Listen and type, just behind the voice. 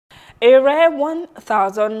A rare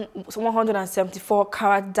 1,174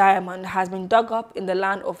 carat diamond has been dug up in the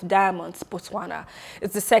land of diamonds, Botswana.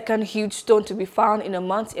 It's the second huge stone to be found in a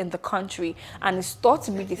month in the country and is thought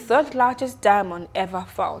to be the third largest diamond ever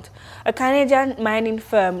found. A Canadian mining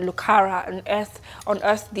firm, Lucara,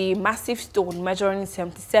 unearthed the massive stone measuring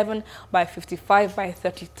 77 by 55 by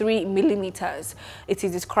 33 millimeters. It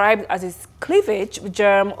is described as a cleavage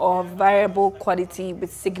gem of variable quality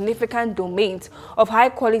with significant domains of high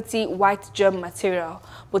quality white gem material.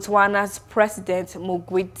 Botswana's President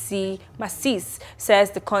Mokgweetsi Masisi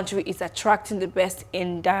says the country is attracting the best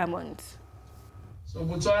in diamonds. So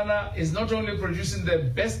Botswana is not only producing the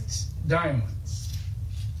best diamonds,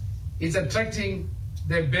 it's attracting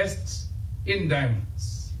the best in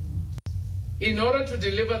diamonds. In order to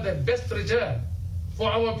deliver the best return for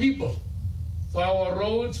our people, for our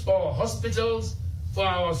roads, for our hospitals, for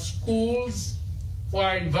our schools, for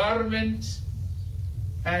our environment,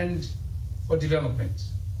 and for development.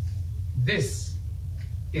 This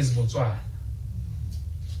is Botswana.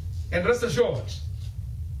 And rest assured,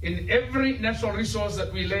 in every natural resource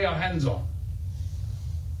that we lay our hands on,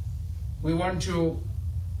 we want to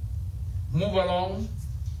move along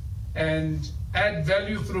and add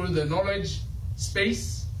value through the knowledge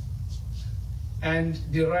space and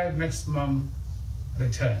derive maximum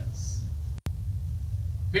returns.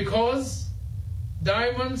 Because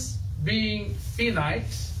diamonds being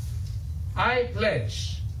finite, I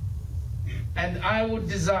pledge and I would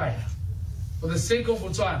desire, for the sake of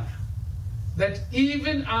Botswana, that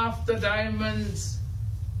even after diamonds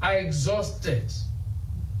are exhausted,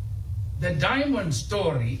 the diamond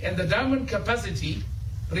story and the diamond capacity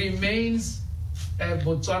remains a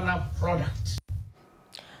Botswana product.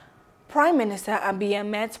 Prime Minister Abiy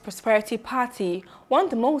Ahmed's Prosperity Party won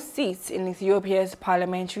the most seats in Ethiopia's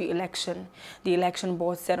parliamentary election. The election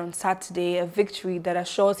board said on Saturday a victory that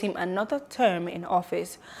assures him another term in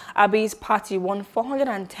office. Abiy's party won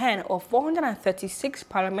 410 of 436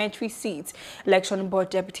 parliamentary seats. Election board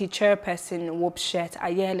deputy chairperson Wobshet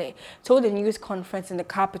Ayele told a news conference in the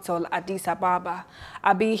capital, Addis Ababa.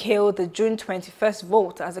 Abiy hailed the June 21st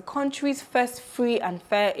vote as the country's first free and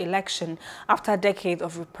fair election after decades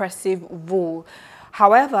of repressive rule.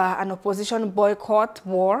 However, an opposition boycott,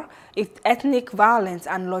 war, ethnic violence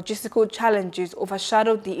and logistical challenges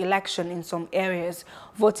overshadowed the election in some areas.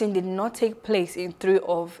 Voting did not take place in 3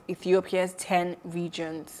 of Ethiopia's 10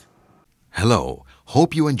 regions. Hello,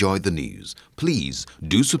 hope you enjoyed the news. Please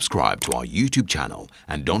do subscribe to our YouTube channel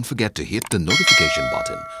and don't forget to hit the notification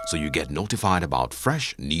button so you get notified about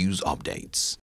fresh news updates.